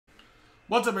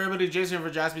What's up, everybody? Jason here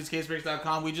for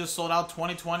JaspysCaseBreaks.com. We just sold out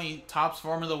 2020 Topps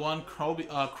Formula 1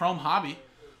 Chrome Hobby.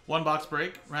 One box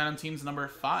break. Random teams number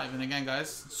 5. And again, guys,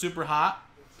 super hot.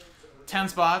 10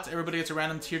 spots. Everybody gets a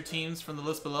random tiered teams from the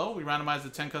list below. We randomize the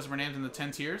 10 customer names in the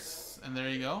 10 tiers. And there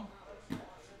you go.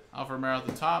 Alfa Romero at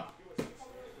the top.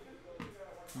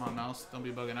 Come on, mouse. Don't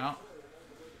be bugging out.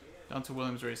 Down to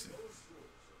Williams Racing.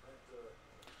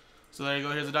 So there you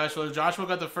go. Here's the dice roller. Joshua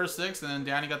got the first 6, and then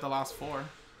Danny got the last 4.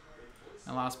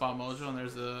 And last spot mojo, and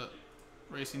there's the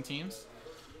racing teams.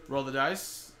 Roll the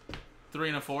dice. 3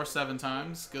 and a 4, 7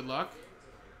 times. Good luck.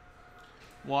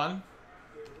 1,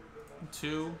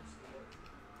 2,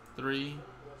 3,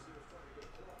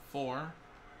 4,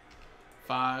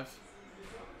 5,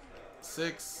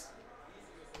 6,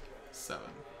 7.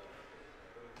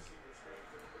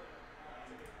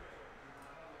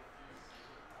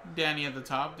 Danny at the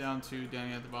top, down to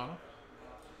Danny at the bottom.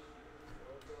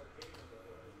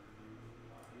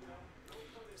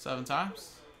 7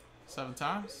 times. 7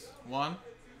 times. 1,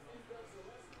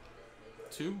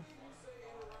 2,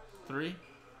 3,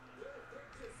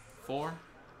 4,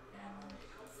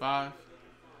 5,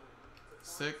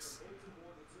 6,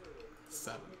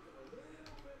 7.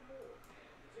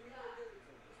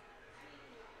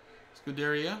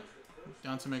 Scuderia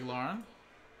down to McLaren.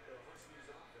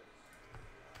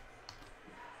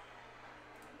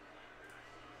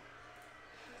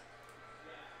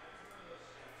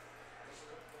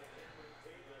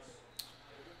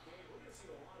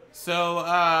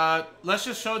 So, let's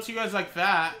just show it to you guys like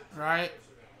that, right?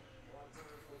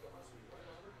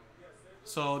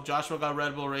 So, Joshua got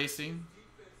Red Bull Racing,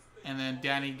 and then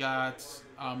Danny got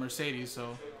Mercedes.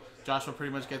 So, Joshua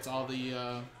pretty much gets all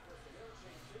the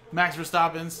Max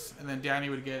Verstappens, and then Danny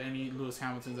would get any Lewis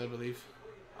Hamiltons, I believe.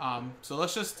 So,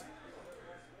 let's just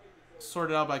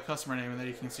sort it out by customer name, and then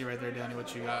you can see right there, Danny,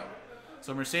 what you got.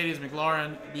 So, Mercedes,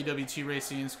 McLaren, BWT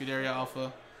Racing, Scuderia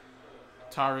Alpha,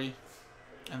 Tari.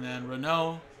 And then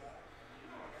Renault,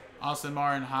 Aston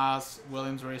Martin, Haas,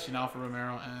 Williams Racing, Alfa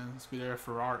Romero, and Scuderia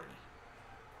Ferrari.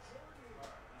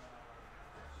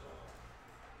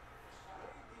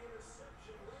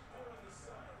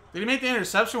 Did he make the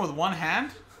interception with one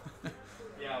hand?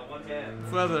 Yeah, one hand.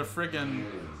 Who has a freaking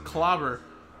clobber?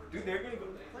 Dude, they're gonna go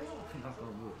to the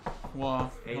playoffs.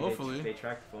 Well, hey, hopefully. They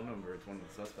tracked the phone number of one of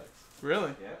the suspects.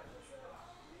 Really? Yeah.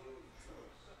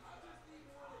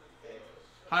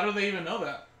 How do they even know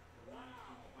that?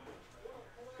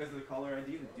 Because of the caller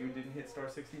ID, the dude didn't hit star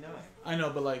 69. I know,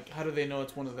 but like, how do they know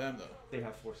it's one of them though? They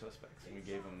have 4 suspects, and we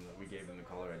gave them the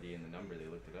caller ID and the number. They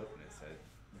looked it up, and it said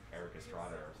Eric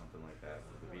Estrada or something like that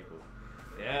with the people.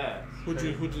 Yeah. Who'd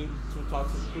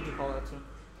you call that to?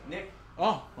 Nick.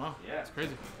 Oh, wow. Yeah. That's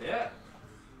crazy. Yeah.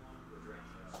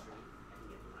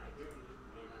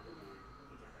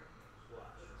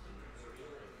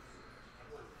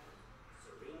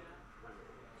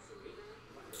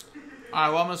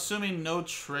 Alright, well, I'm assuming no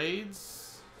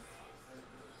trades.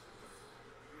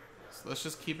 So let's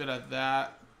just keep it at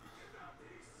that.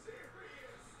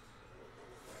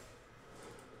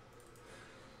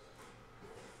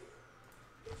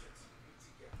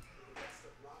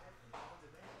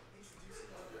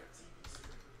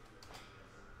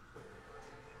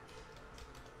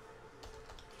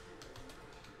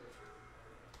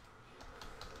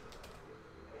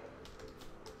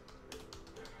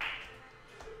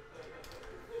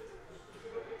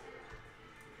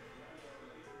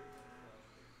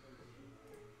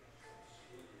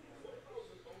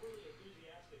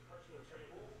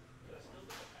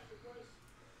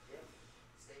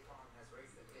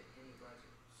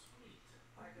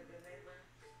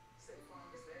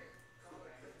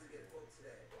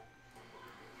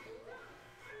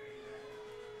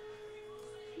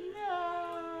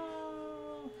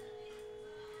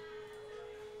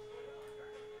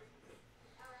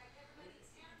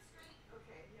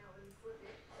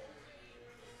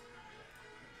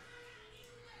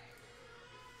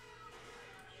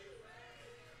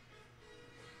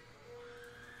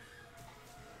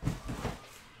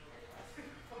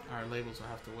 Our labels will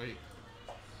have to wait.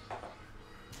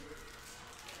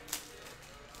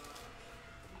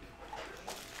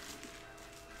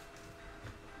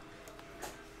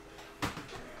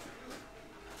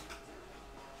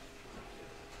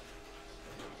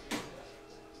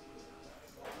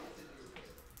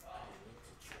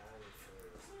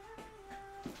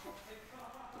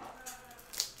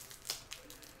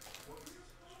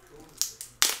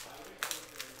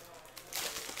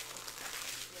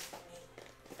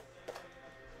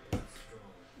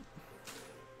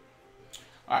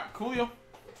 Alright, coolio.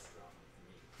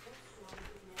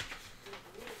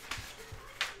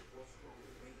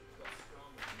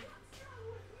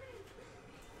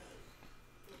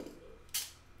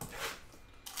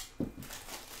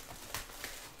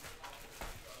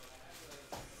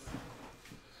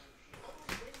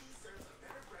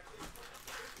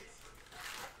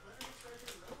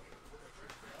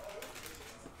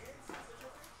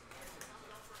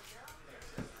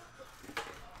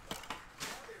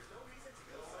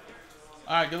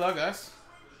 Alright, good luck, guys.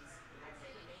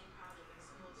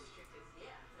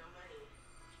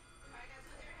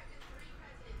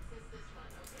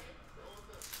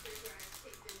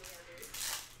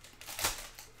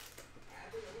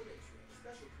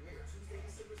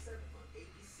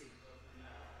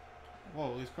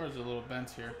 Whoa, these cards are a little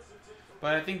bent here.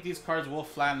 But I think these cards will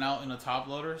flatten out in a top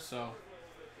loader, so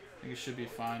I think it should be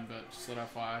fine, but just let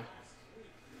FYI.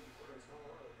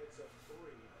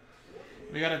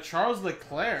 We got a Charles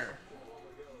Leclerc.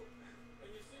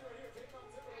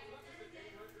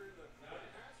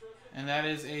 And that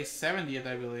is a 70th,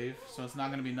 I believe. So it's not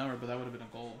going to be numbered, but that would have been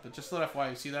a gold. But just let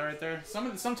FYI, you see that right there?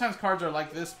 Sometimes cards are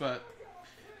like this, but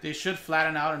they should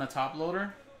flatten out in a top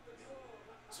loader.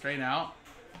 Straighten out.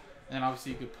 And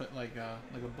obviously you could put like a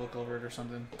book over it or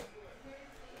something.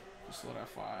 Just let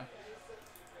FYI.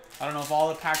 I don't know if all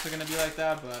the packs are going to be like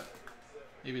that, but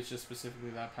maybe it's just specifically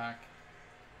that pack.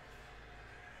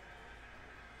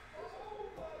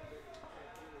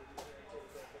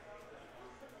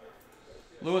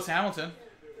 Lewis Hamilton.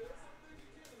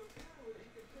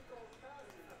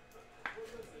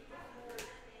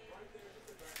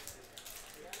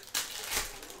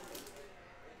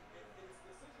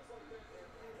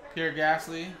 Pierre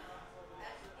Gasly.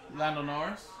 Lando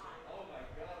Norris.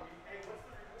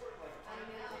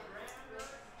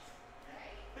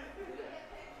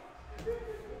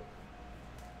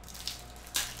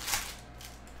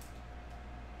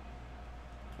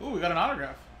 Ooh, we got an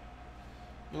autograph.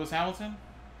 Lewis Hamilton.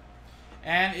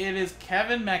 And it is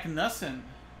Kevin Magnussen.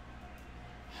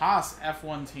 Haas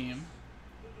F1 team.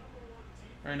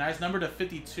 Very nice. Number to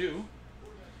 52.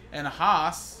 And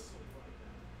Haas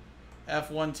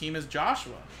F1 team is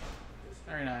Joshua.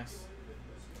 Very nice.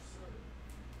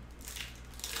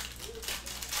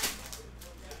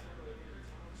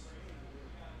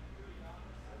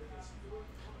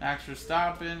 Max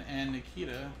Verstappen and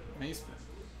Nikita Mazepin.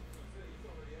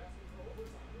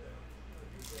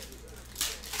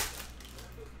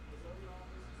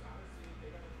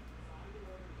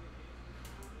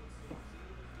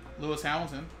 Lewis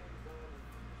Hamilton.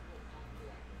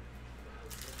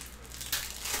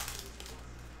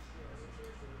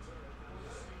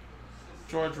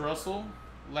 George Russell,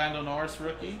 Lando Norris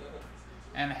rookie,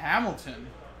 and Hamilton.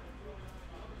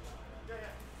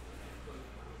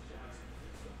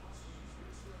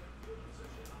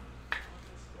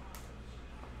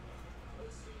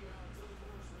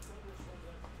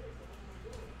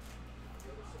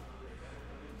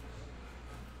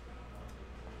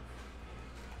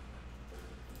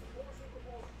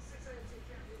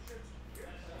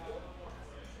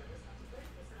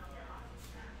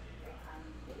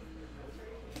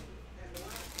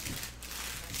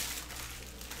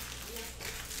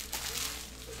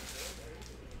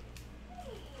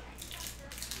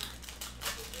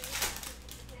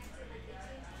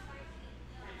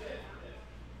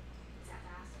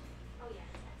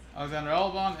 Alexander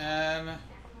Albon and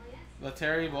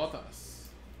Valtteri Bottas.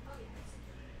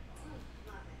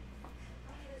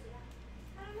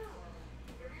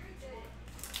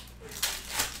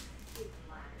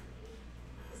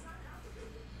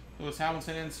 Lewis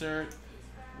Hamilton insert.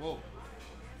 Whoa.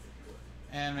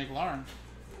 And McLaren.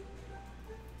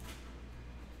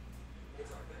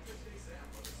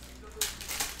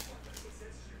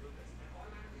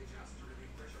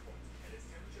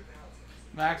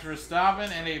 Max Verstappen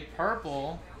and a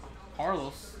purple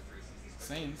Carlos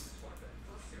Sainz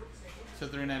to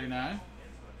 399.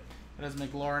 That is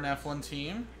McLaren F1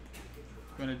 team.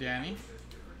 Going to Danny.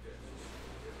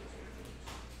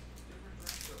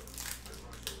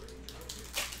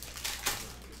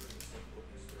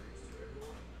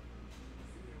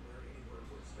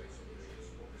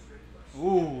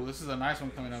 Ooh, this is a nice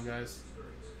one coming up, guys.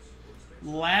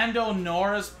 Lando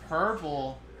Norris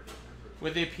purple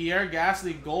with a Pierre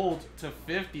Gasly gold to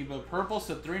 50, but purples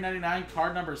to 399.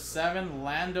 Card number 7,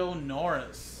 Lando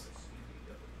Norris.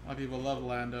 A lot of people love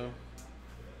Lando.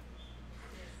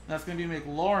 That's going to be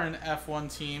McLaren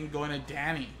F1 team going to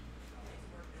Danny.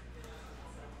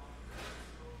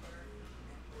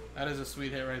 That is a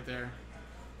sweet hit right there.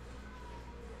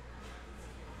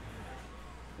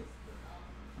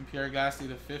 And Pierre Gasly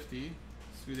to 50.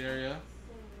 Sweet area.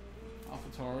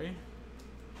 AlphaTauri.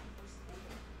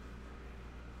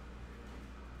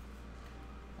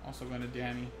 Also going to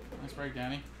Danny. Nice break,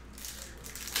 Danny.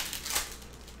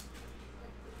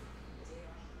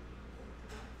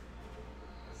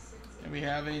 And we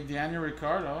have a Daniel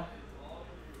Ricciardo.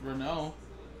 Renault.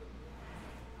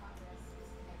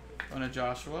 Going to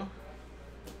Joshua.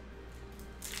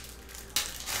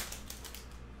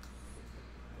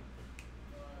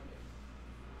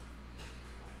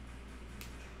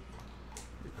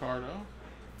 Ricardo.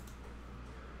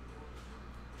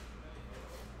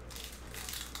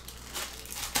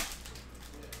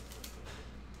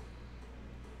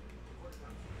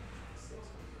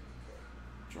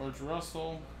 George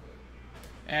Russell.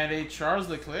 And a Charles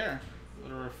Leclerc.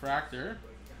 Little refractor.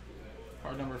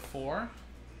 Card number 4.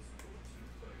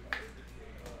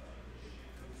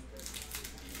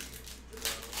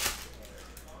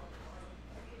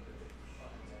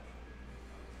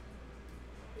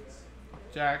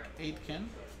 Jack Aitken.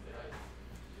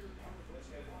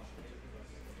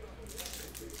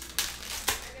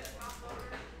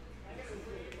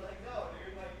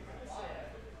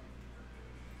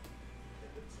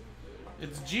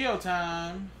 It's Geo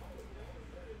time.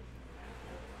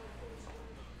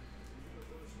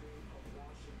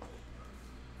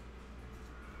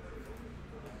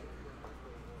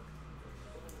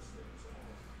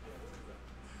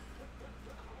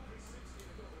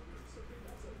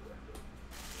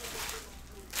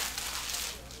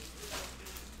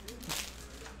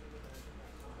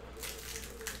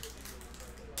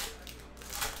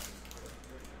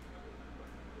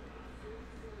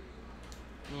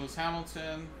 Lewis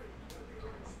Hamilton,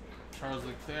 Charles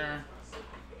Leclerc.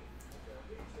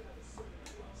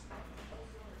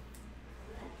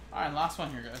 Alright, and last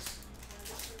one here, guys.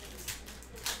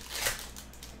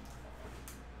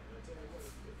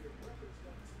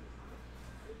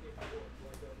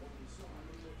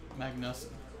 Magnussen.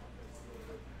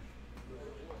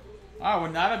 Alright,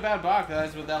 well, not a bad box,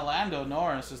 guys, with that Lando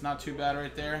Norris. It's not too bad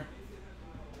right there.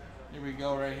 Here we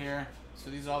go right here. So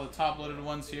these are all the top-loaded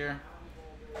ones here.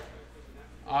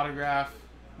 Autograph,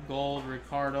 gold,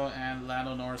 Ricardo, and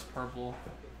Lando Norris purple.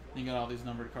 You got all these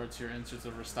numbered cards here, inserts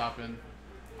of Verstappen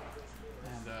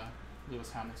and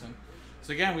Lewis Hamilton.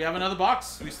 So again, we have another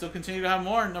box. We still continue to have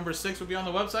more. Number 6 will be on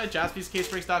the website,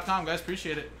 jaspyscasebreaks.com. Guys,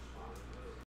 appreciate it.